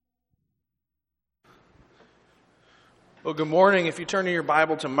Well, good morning. If you turn in your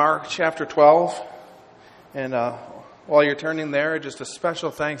Bible to Mark chapter 12, and while you're turning there, just a special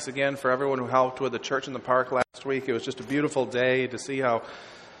thanks again for everyone who helped with the church in the park last week. It was just a beautiful day to see how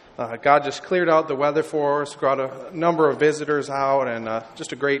God just cleared out the weather for us, brought a number of visitors out, and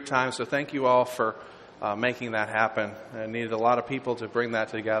just a great time. So thank you all for making that happen. I needed a lot of people to bring that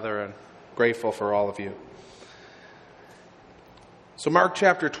together, and grateful for all of you. So Mark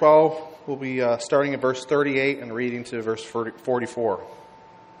chapter 12. We'll be starting at verse 38 and reading to verse 44.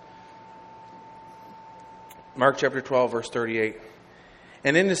 Mark chapter 12, verse 38.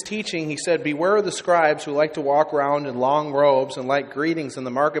 And in his teaching he said, "Beware of the scribes who like to walk around in long robes and like greetings in the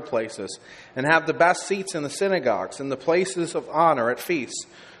marketplaces, and have the best seats in the synagogues and the places of honor at feasts,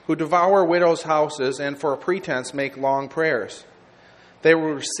 who devour widows' houses and for a pretense make long prayers. They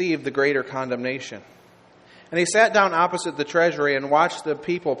will receive the greater condemnation." And he sat down opposite the treasury and watched the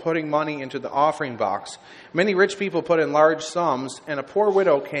people putting money into the offering box. Many rich people put in large sums, and a poor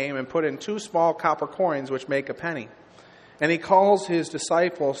widow came and put in 2 small copper coins, which make a penny. And he calls his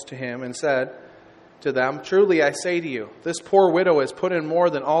disciples to him and said to them, "Truly I say to you, this poor widow has put in more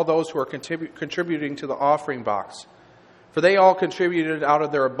than all those who are contributing to the offering box. For they all contributed out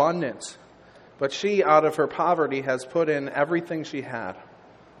of their abundance, but she out of her poverty has put in everything she had,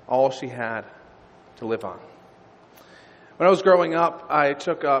 all she had to live on." When I was growing up, I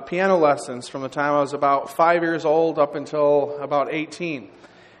took piano lessons from the time I was about 5 years old up until about 18.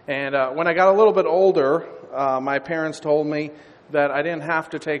 And when I got a little bit older, my parents told me that I didn't have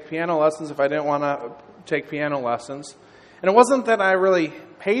to take piano lessons if I didn't want to take piano lessons. And it wasn't that I really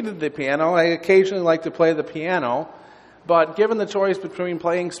hated the piano. I occasionally liked to play the piano. But given the choice between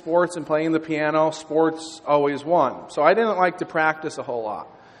playing sports and playing the piano, sports always won. So I didn't like to practice a whole lot.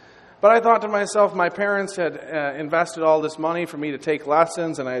 But I thought to myself, my parents had invested all this money for me to take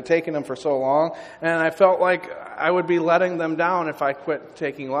lessons, and I had taken them for so long, and I felt like I would be letting them down if I quit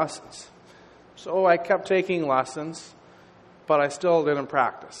taking lessons. So I kept taking lessons, but I still didn't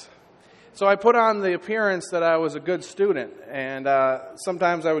practice. So I put on the appearance that I was a good student, and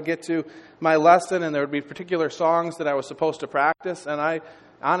sometimes I would get to my lesson, and there would be particular songs that I was supposed to practice, and I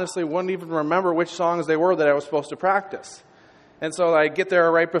honestly wouldn't even remember which songs they were that I was supposed to practice. And so I'd get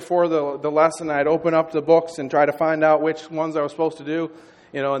there right before the lesson. I'd open up the books and try to find out which ones I was supposed to do,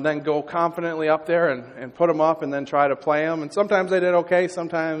 and then go confidently up there and put them up and then try to play them. And sometimes I did okay.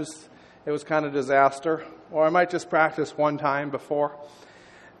 Sometimes it was kind of disaster. Or I might just practice one time before.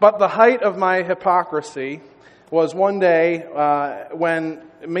 But the height of my hypocrisy was one day when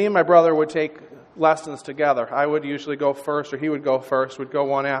me and my brother would take lessons together. I would usually go first, or he would go first. We'd go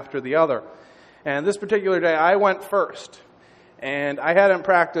one after the other. And this particular day, I went first. And I hadn't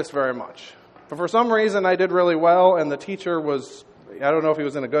practiced very much. But for some reason, I did really well, and the teacher was, I don't know if he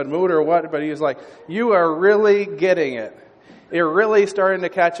was in a good mood or what, but he was like, "You are really getting it. You're really starting to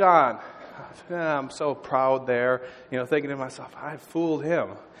catch on." I'm so proud there, thinking to myself, I fooled him.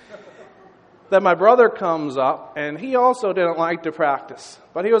 Then my brother comes up, and he also didn't like to practice.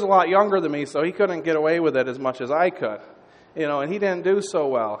 But he was a lot younger than me, so he couldn't get away with it as much as I could. And he didn't do so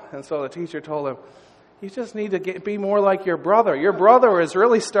well. And so the teacher told him, "You just need to be more like your brother. Your brother is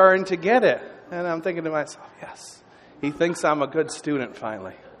really starting to get it." And I'm thinking to myself, yes, he thinks I'm a good student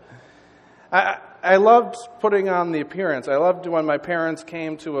finally. I loved putting on the appearance. I loved when my parents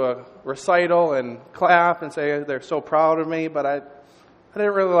came to a recital and clap and say they're so proud of me, but I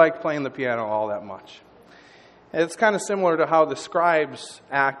didn't really like playing the piano all that much. It's kind of similar to how the scribes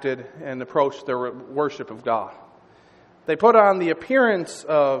acted and approached their worship of God. They put on the appearance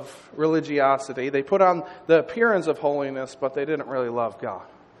of religiosity. They put on the appearance of holiness, but they didn't really love God.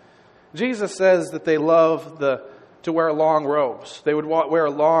 Jesus says that they love to wear long robes. They would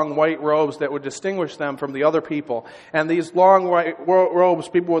wear long white robes that would distinguish them from the other people. And these long white robes,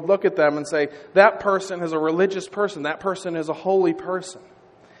 people would look at them and say, that person is a religious person. That person is a holy person.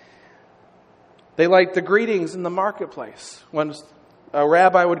 They liked the greetings in the marketplace. When a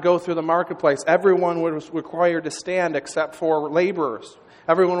rabbi would go through the marketplace, everyone was required to stand except for laborers.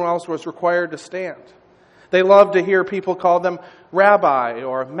 Everyone else was required to stand. They loved to hear people call them rabbi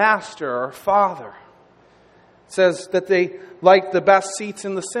or master or father. It says that they liked the best seats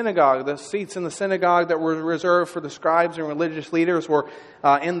in the synagogue. The seats in the synagogue that were reserved for the scribes and religious leaders were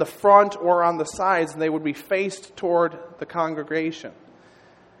in the front or on the sides, and they would be faced toward the congregation.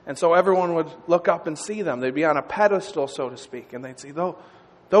 And so everyone would look up and see them. They'd be on a pedestal, so to speak. And they'd say,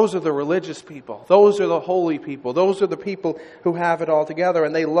 those are the religious people. Those are the holy people. Those are the people who have it all together.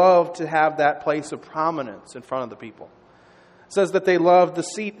 And they loved to have that place of prominence in front of the people. It says that they loved the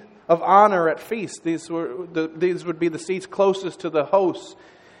seat of honor at feasts. These would be the seats closest to the hosts.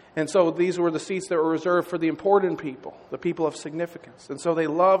 And so these were the seats that were reserved for the important people, the people of significance. And so they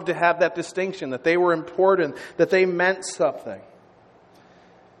loved to have that distinction, that they were important, that they meant something.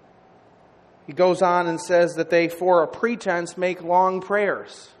 He goes on and says that they, for a pretense, make long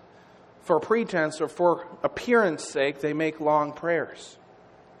prayers. For pretense or for appearance sake, they make long prayers.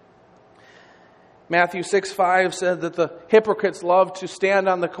 Matthew 6:5 said that the hypocrites love to stand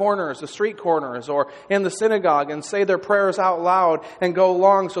on the corners, the street corners, or in the synagogue and say their prayers out loud and go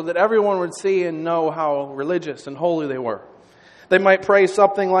long so that everyone would see and know how religious and holy they were. They might pray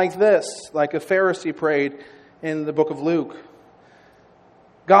something like this, like a Pharisee prayed in the book of Luke.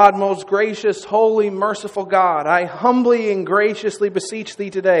 God, most gracious, holy, merciful God, I humbly and graciously beseech Thee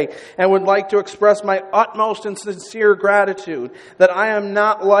today and would like to express my utmost and sincere gratitude that I am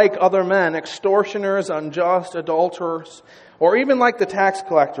not like other men, extortioners, unjust, adulterers, or even like the tax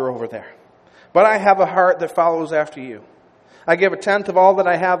collector over there. But I have a heart that follows after You. I give a tenth of all that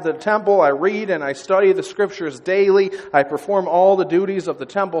I have to the temple. I read and I study the Scriptures daily. I perform all the duties of the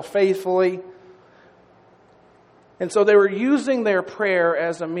temple faithfully. And so they were using their prayer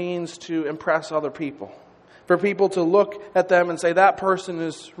as a means to impress other people. For people to look at them and say, that person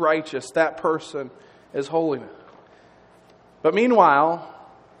is righteous, that person is holy. But meanwhile,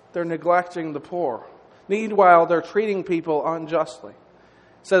 they're neglecting the poor. Meanwhile, they're treating people unjustly.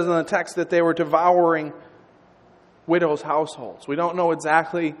 It says in the text that they were devouring widows' households. We don't know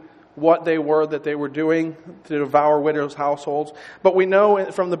exactly what they were that they were doing to devour widows' households. But we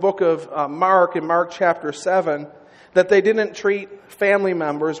know from the book of Mark, in Mark chapter 7, that they didn't treat family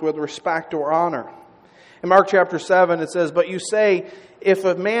members with respect or honor. In Mark chapter 7, it says, but you say, if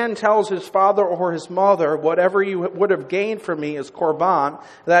a man tells his father or his mother, whatever you would have gained from me is korban,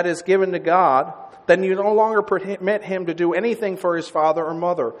 that is given to God, then you no longer permit him to do anything for his father or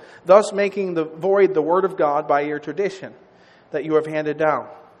mother, thus making void the word of God by your tradition that you have handed down.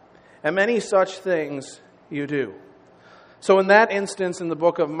 And many such things you do. So in that instance in the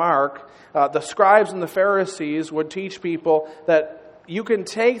book of Mark, the scribes and the Pharisees would teach people that you can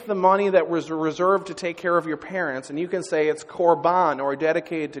take the money that was reserved to take care of your parents and you can say it's korban or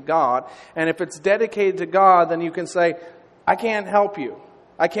dedicated to God. And if it's dedicated to God, then you can say, I can't help you.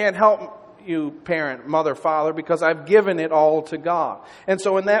 I can't help you, parent, mother, father, because I've given it all to God. And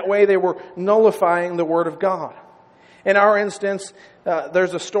so in that way, they were nullifying the Word of God. In our instance,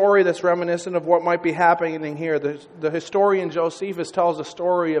 there's a story that's reminiscent of what might be happening here. The historian Josephus tells a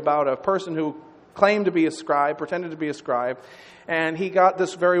story about a person who claimed to be a scribe, pretended to be a scribe, and he got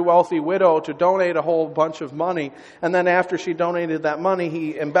this very wealthy widow to donate a whole bunch of money. And then after she donated that money,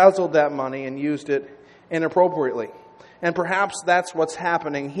 he embezzled that money and used it inappropriately. And perhaps that's what's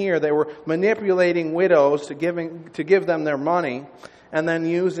happening here. They were manipulating widows to give them their money and then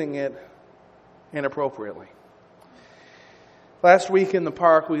using it inappropriately. Last week in the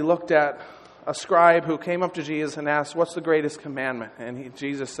park, we looked at a scribe who came up to Jesus and asked, what's the greatest commandment? And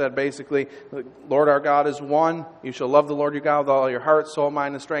Jesus said basically, Lord our God is one. You shall love the Lord your God with all your heart, soul,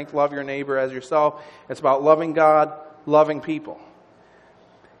 mind, and strength. Love your neighbor as yourself. It's about loving God, loving people.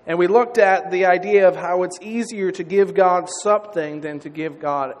 And we looked at the idea of how it's easier to give God something than to give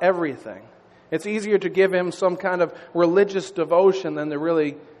God everything. It's easier to give Him some kind of religious devotion than to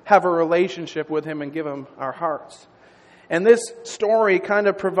really have a relationship with Him and give Him our hearts. And this story kind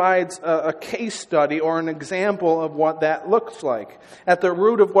of provides a case study or an example of what that looks like. At the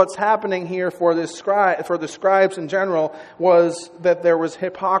root of what's happening here for the scribes in general was that there was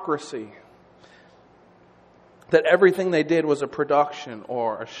hypocrisy. That everything they did was a production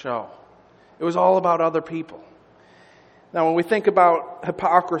or a show. It was all about other people. Now, when we think about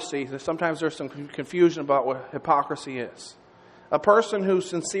hypocrisy, sometimes there's some confusion about what hypocrisy is. A person who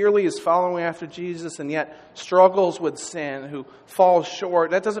sincerely is following after Jesus and yet struggles with sin, who falls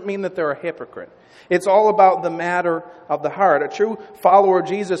short, that doesn't mean that they're a hypocrite. It's all about the matter of the heart. A true follower of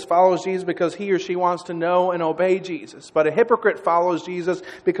Jesus follows Jesus because he or she wants to know and obey Jesus. But a hypocrite follows Jesus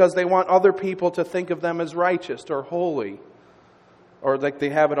because they want other people to think of them as righteous or holy, or like they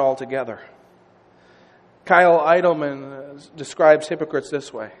have it all together. Kyle Idleman describes hypocrites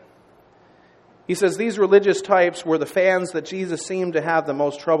this way. He says, these religious types were the fans that Jesus seemed to have the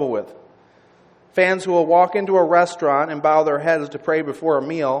most trouble with. Fans who will walk into a restaurant and bow their heads to pray before a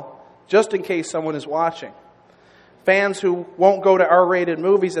meal, just in case someone is watching. Fans who won't go to R-rated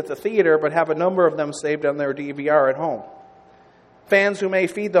movies at the theater, but have a number of them saved on their DVR at home. Fans who may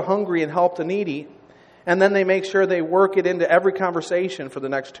feed the hungry and help the needy, and then they make sure they work it into every conversation for the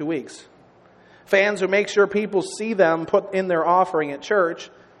next 2 weeks. Fans who make sure people see them put in their offering at church,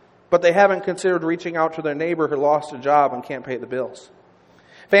 but they haven't considered reaching out to their neighbor who lost a job and can't pay the bills.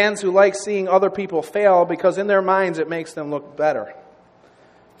 Fans who like seeing other people fail because in their minds it makes them look better.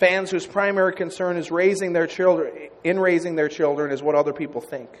 Fans whose primary concern is raising their children is what other people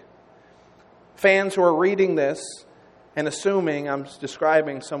think. Fans who are reading this and assuming I'm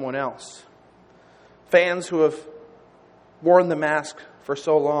describing someone else. Fans who have worn the mask for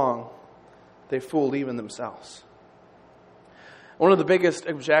so long, they fooled even themselves. One of the biggest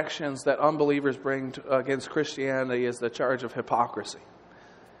objections that unbelievers bring against Christianity is the charge of hypocrisy.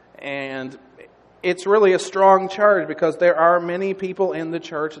 And it's really a strong charge because there are many people in the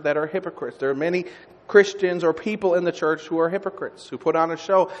church that are hypocrites. There are many Christians or people in the church who are hypocrites, who put on a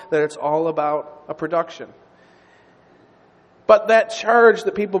show that it's all about a production. But that charge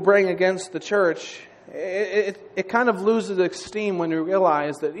that people bring against the church, it kind of loses its steam when you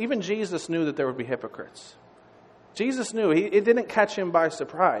realize that even Jesus knew that there would be hypocrites. Jesus knew. It didn't catch him by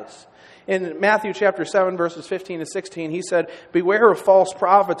surprise. In Matthew chapter 7, verses 15 to 16, he said, "Beware of false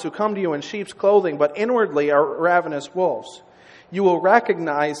prophets who come to you in sheep's clothing, but inwardly are ravenous wolves. You will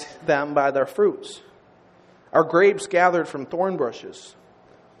recognize them by their fruits. Are grapes gathered from thorn bushes,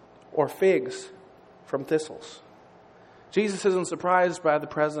 or figs from thistles?" Jesus isn't surprised by the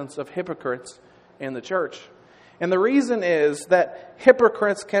presence of hypocrites in the church. And the reason is that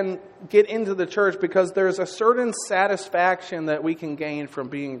hypocrites can get into the church because there's a certain satisfaction that we can gain from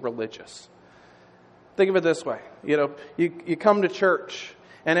being religious. Think of it this way. You come to church,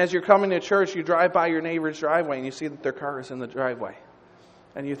 and as you're coming to church, you drive by your neighbor's driveway, and you see that their car is in the driveway.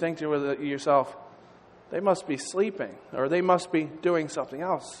 And you think to yourself, they must be sleeping, or they must be doing something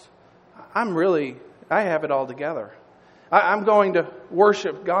else. I have it all together. I'm going to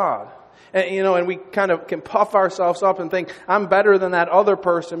worship God. And we kind of can puff ourselves up and think, I'm better than that other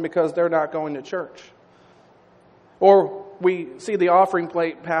person because they're not going to church. Or we see the offering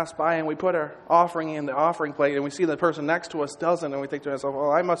plate pass by and we put our offering in the offering plate and we see the person next to us doesn't, and we think to ourselves,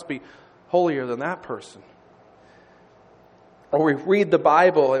 well, I must be holier than that person. Or we read the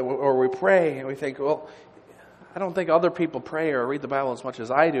Bible or we pray and we think, well, I don't think other people pray or read the Bible as much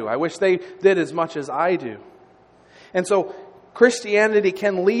as I do. I wish they did as much as I do. And so Christianity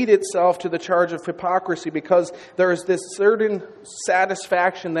can lead itself to the charge of hypocrisy because there is this certain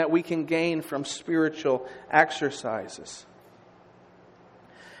satisfaction that we can gain from spiritual exercises.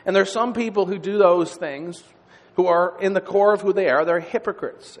 And there are some people who do those things who are in the core of who they are. They're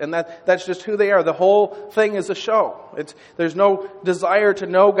hypocrites. And that's just who they are. The whole thing is a show. There's no desire to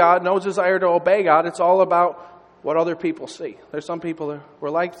know God, no desire to obey God. It's all about what other people see. There's some people who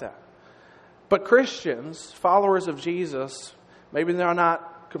are like that. But Christians, followers of Jesus, maybe they're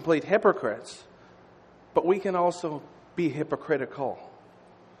not complete hypocrites, but we can also be hypocritical.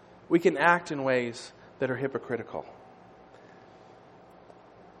 We can act in ways that are hypocritical.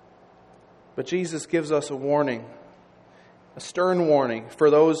 But Jesus gives us a warning, a stern warning for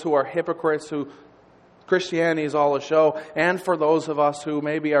those who are hypocrites, who Christianity is all a show, and for those of us who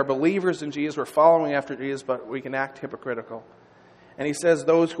maybe are believers in Jesus, we're following after Jesus, but we can act hypocritical. And he says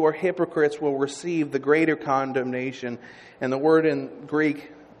those who are hypocrites will receive the greater condemnation. And the word in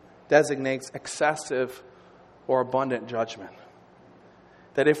Greek designates excessive or abundant judgment.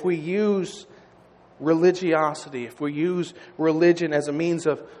 That if we use religiosity, if we use religion as a means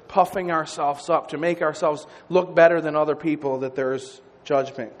of puffing ourselves up to make ourselves look better than other people, that there's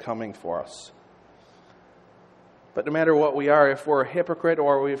judgment coming for us. But no matter what we are, if we're a hypocrite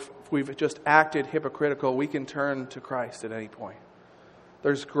or if we've just acted hypocritical, we can turn to Christ at any point.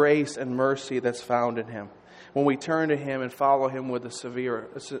 There's grace and mercy that's found in Him when we turn to Him and follow Him with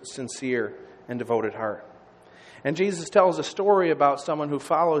a sincere and devoted heart. And Jesus tells a story about someone who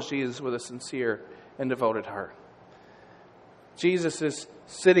follows Jesus with a sincere and devoted heart. Jesus is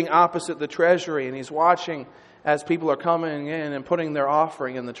sitting opposite the treasury and He's watching as people are coming in and putting their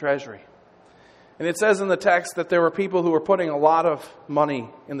offering in the treasury. And it says in the text that there were people who were putting a lot of money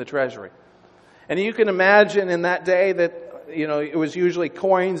in the treasury. And you can imagine in that day that it was usually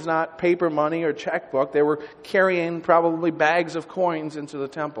coins, not paper money or checkbook. They were carrying probably bags of coins into the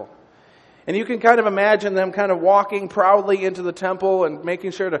temple. And you can kind of imagine them kind of walking proudly into the temple and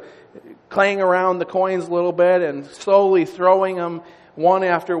making sure to clang around the coins a little bit and slowly throwing them one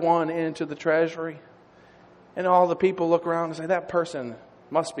after one into the treasury. And all the people look around and say, that person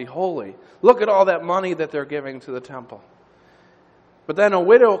must be holy. Look at all that money that they're giving to the temple. But then a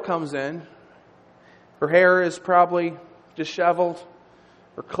widow comes in. Her hair is probably disheveled.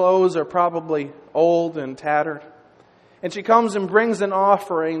 Her clothes are probably old and tattered. And she comes and brings an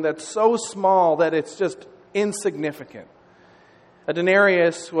offering that's so small that it's just insignificant. A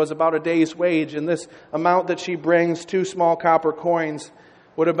denarius was about a day's wage, and this amount that she brings, 2 small copper coins,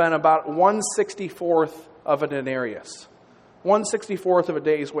 would have been about 1/64th of a denarius. 1/64 of a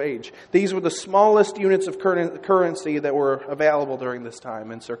day's wage. These were the smallest units of currency that were available during this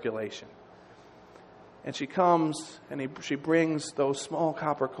time in circulation. And she comes and she brings those small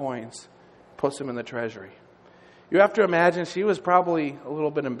copper coins, puts them in the treasury. You have to imagine she was probably a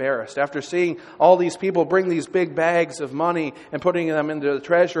little bit embarrassed after seeing all these people bring these big bags of money and putting them into the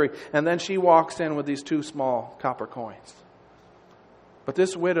treasury. And then she walks in with these 2 small copper coins. But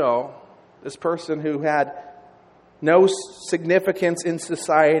this widow, this person who had no significance in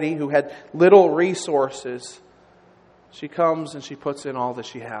society, who had little resources, she comes and she puts in all that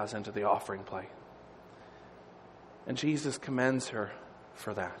she has into the offering plate. And Jesus commends her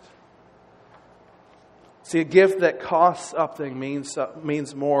for that. See, a gift that costs something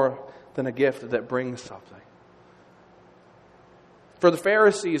means more than a gift that brings something. For the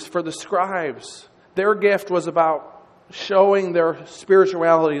Pharisees, for the scribes, their gift was about showing their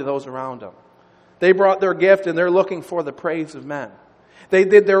spirituality to those around them. They brought their gift and they're looking for the praise of men. They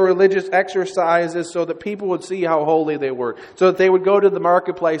did their religious exercises so that people would see how holy they were. So that they would go to the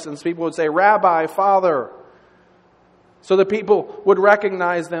marketplace and people would say, "Rabbi, Father." So that people would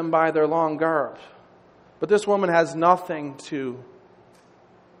recognize them by their long garb. But this woman has nothing to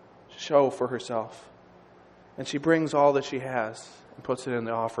show for herself. And she brings all that she has and puts it in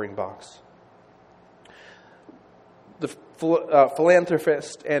the offering box. The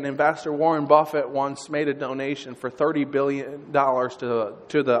philanthropist and investor Warren Buffett once made a donation for $30 billion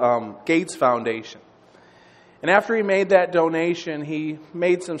to the Gates Foundation. And after he made that donation, he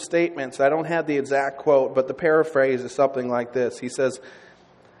made some statements. I don't have the exact quote, but the paraphrase is something like this. He says,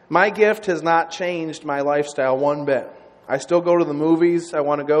 "My gift has not changed my lifestyle one bit. I still go to the movies I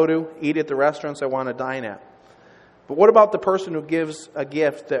want to go to, eat at the restaurants I want to dine at. But what about the person who gives a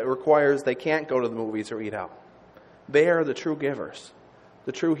gift that requires they can't go to the movies or eat out? They are the true givers,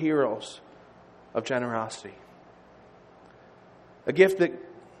 the true heroes of generosity." A gift that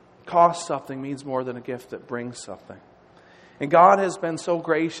costs something means more than a gift that brings something. And God has been so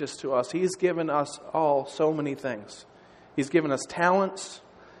gracious to us. He's given us all so many things. He's given us talents,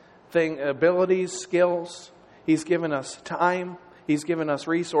 abilities, skills. He's given us time. He's given us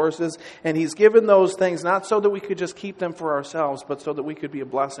resources. And He's given those things not so that we could just keep them for ourselves, but so that we could be a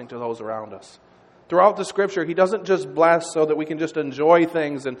blessing to those around us. Throughout the Scripture, He doesn't just bless so that we can just enjoy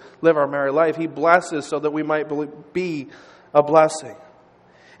things and live our merry life. He blesses so that we might be a blessing.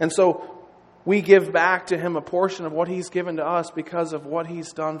 And so we give back to Him a portion of what He's given to us because of what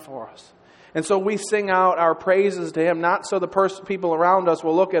He's done for us. And so we sing out our praises to Him, not so the people around us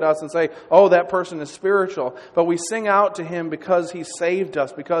will look at us and say, "Oh, that person is spiritual." But we sing out to Him because He saved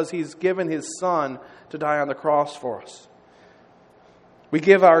us, because He's given His Son to die on the cross for us. We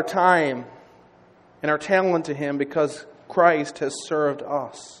give our time and our talent to Him because Christ has served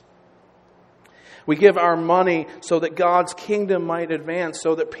us. We give our money so that God's kingdom might advance,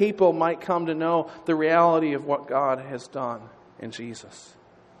 so that people might come to know the reality of what God has done in Jesus.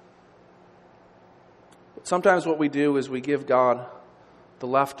 But sometimes what we do is we give God the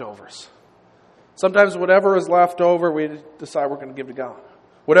leftovers. Sometimes whatever is left over, we decide we're going to give to God.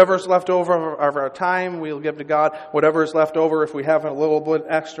 Whatever is left over of our time, we'll give to God. Whatever is left over, if we have a little bit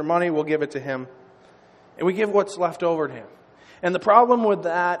extra money, we'll give it to Him. And we give what's left over to Him. And the problem with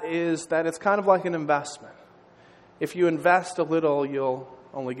that is that it's kind of like an investment. If you invest a little, you'll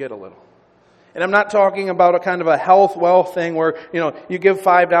only get a little. And I'm not talking about a kind of a health, wealth thing where, you give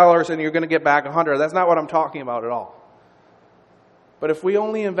 $5 and you're going to get back $100. That's not what I'm talking about at all. But if we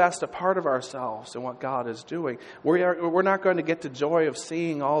only invest a part of ourselves in what God is doing, we're not going to get the joy of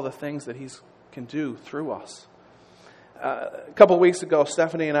seeing all the things that He can do through us. A couple of weeks ago,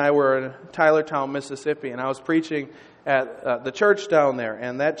 Stephanie and I were in Tylertown, Mississippi, and I was preaching at the church down there.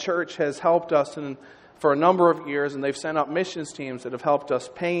 And that church has helped us for a number of years, and they've sent out missions teams that have helped us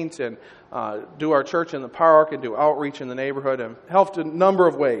paint and do our church in the park and do outreach in the neighborhood and helped in a number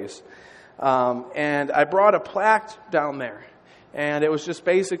of ways. And I brought a plaque down there. And it was just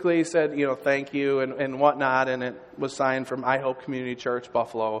basically said, thank you and whatnot. And it was signed from I Hope Community Church,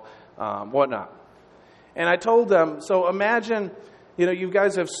 Buffalo, whatnot. And I told them, so imagine, you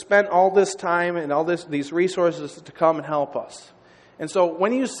guys have spent all this time and all these resources to come and help us. And so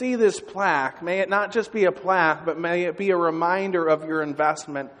when you see this plaque, may it not just be a plaque, but may it be a reminder of your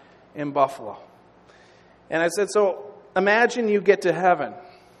investment in Buffalo. And I said, so imagine you get to heaven.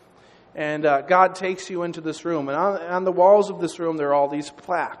 And God takes you into this room. And on the walls of this room, there are all these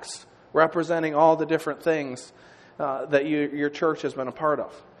plaques representing all the different things that your church has been a part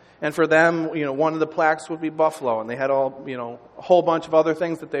of. And for them, one of the plaques would be Buffalo. And they had a whole bunch of other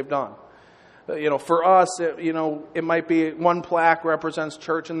things that they've done. For us, it might be one plaque represents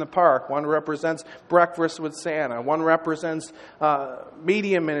church in the park, one represents breakfast with Santa, one represents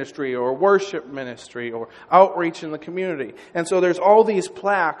media ministry or worship ministry or outreach in the community. And so there's all these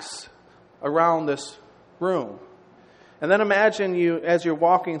plaques around this room. And then imagine as you're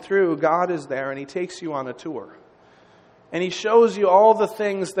walking through, God is there and He takes you on a tour. And He shows you all the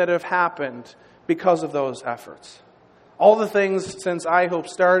things that have happened because of those efforts. All the things since iHope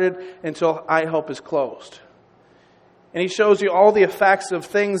started until iHope is closed. And He shows you all the effects of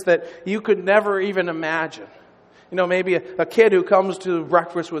things that you could never even imagine. Maybe a kid who comes to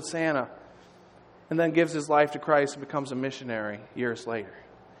breakfast with Santa and then gives his life to Christ and becomes a missionary years later.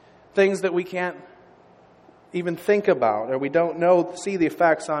 Things that we can't even think about or we don't see the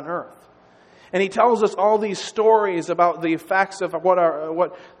effects on earth. And He tells us all these stories about the effects of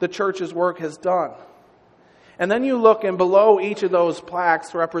what the church's work has done. And then you look, and below each of those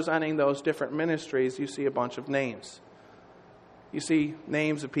plaques representing those different ministries, you see a bunch of names. You see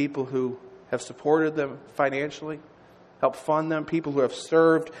names of people who have supported them financially, helped fund them, people who have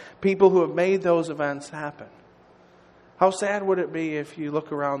served, people who have made those events happen. How sad would it be if you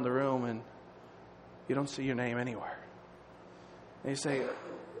look around the room and you don't see your name anywhere? And you say,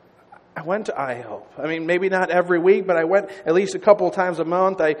 I went to iHope. Maybe not every week, but I went at least a couple of times a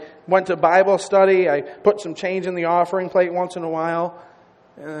month. I went to Bible study. I put some change in the offering plate once in a while.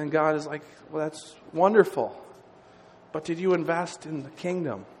 And then God is like, well, that's wonderful. But did you invest in the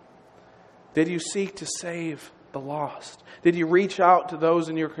kingdom? Did you seek to save the lost? Did you reach out to those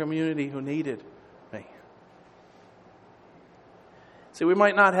in your community who needed me? See, we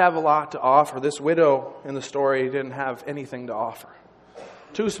might not have a lot to offer. This widow in the story didn't have anything to offer.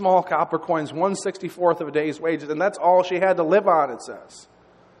 2 small copper coins, 1/64 of a day's wages, and that's all she had to live on, it says.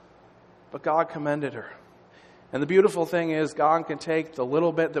 But God commended her. And the beautiful thing is, God can take the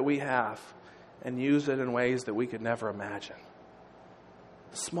little bit that we have and use it in ways that we could never imagine.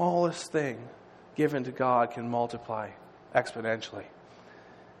 The smallest thing given to God can multiply exponentially.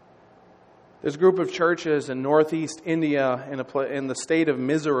 There's a group of churches in northeast India in the state of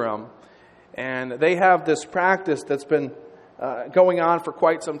Mizoram, and they have this practice that's been going on for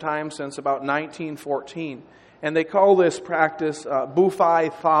quite some time, since about 1914. And they call this practice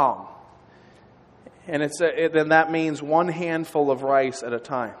Bufai Tham. And then that means one handful of rice at a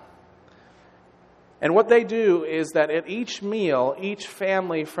time. And what they do is that at each meal, each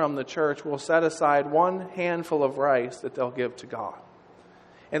family from the church will set aside one handful of rice that they'll give to God.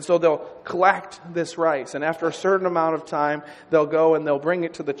 And so they'll collect this rice, and after a certain amount of time, they'll go and they'll bring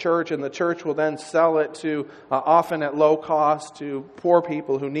it to the church, and the church will then sell it to, often at low cost, to poor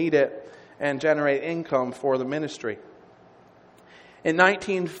people who need it and generate income for the ministry. In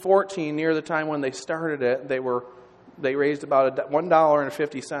 1914, near the time when they started it, they raised about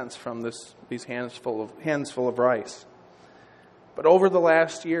 $1.50 from these hands full of rice. But over the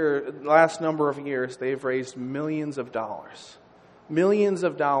last number of years, they've raised millions of dollars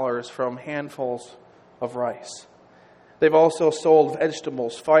from handfuls of rice. They've also sold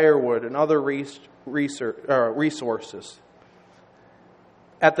vegetables, firewood, and other resources.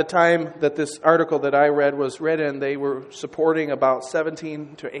 At the time that this article that I read was written, they were supporting about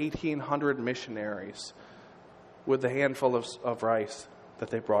 1,700 to 1,800 missionaries with the handful of rice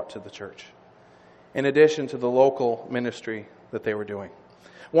that they brought to the church, in addition to the local ministry that they were doing.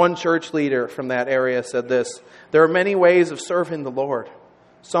 One church leader from that area said this: there are many ways of serving the Lord.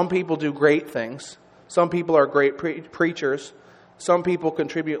 Some people do great things. Some people are great preachers. Some people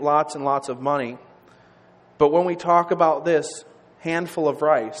contribute lots and lots of money. But when we talk about this handful of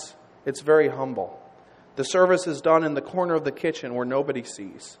rice, it's very humble. The service is done in the corner of the kitchen where nobody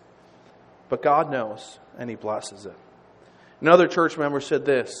sees. But God knows, and He blesses it. Another church member said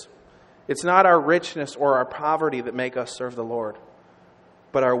this: it's not our richness or our poverty that make us serve the Lord,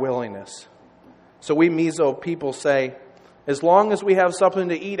 but our willingness. So we Mizo people say, as long as we have something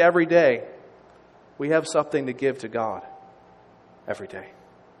to eat every day, we have something to give to God every day.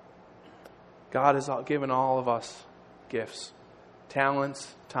 God has given all of us gifts,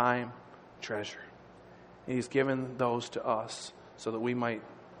 talents, time, treasure. And He's given those to us so that we might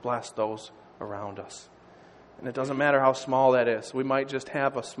bless those around us. And it doesn't matter how small that is. We might just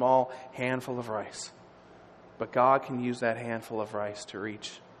have a small handful of rice. But God can use that handful of rice to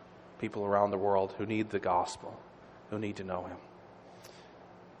reach people around the world who need the gospel, who need to know Him.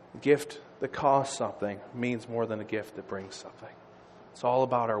 A gift that costs something means more than a gift that brings something. It's all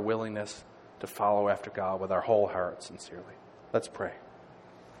about our willingness to follow after God with our whole heart, sincerely. Let's pray.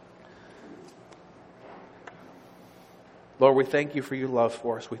 Lord, we thank You for Your love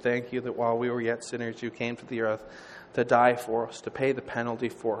for us. We thank You that while we were yet sinners, You came to the earth to die for us, to pay the penalty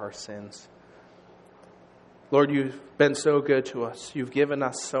for our sins. Lord, you've been so good to us. You've given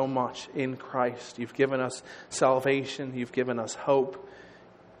us so much in Christ. You've given us salvation. You've given us hope.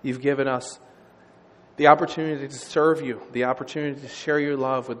 You've given us the opportunity to serve you, the opportunity to share your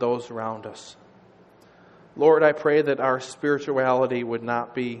love with those around us. Lord, I pray that our spirituality would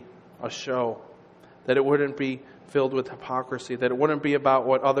not be a show, that it wouldn't be filled with hypocrisy, that it wouldn't be about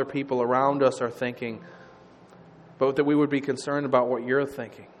what other people around us are thinking, but that we would be concerned about what you're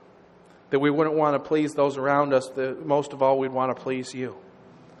thinking. That we wouldn't want to please those around us, that most of all we'd want to please you.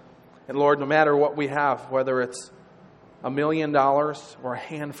 And Lord, no matter what we have, whether it's $1 million or a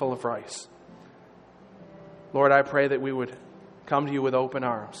handful of rice, Lord, I pray that we would come to you with open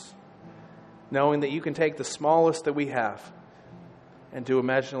arms, knowing that you can take the smallest that we have and do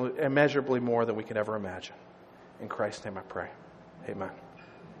immeasurably more than we could ever imagine. In Christ's name I pray. Amen.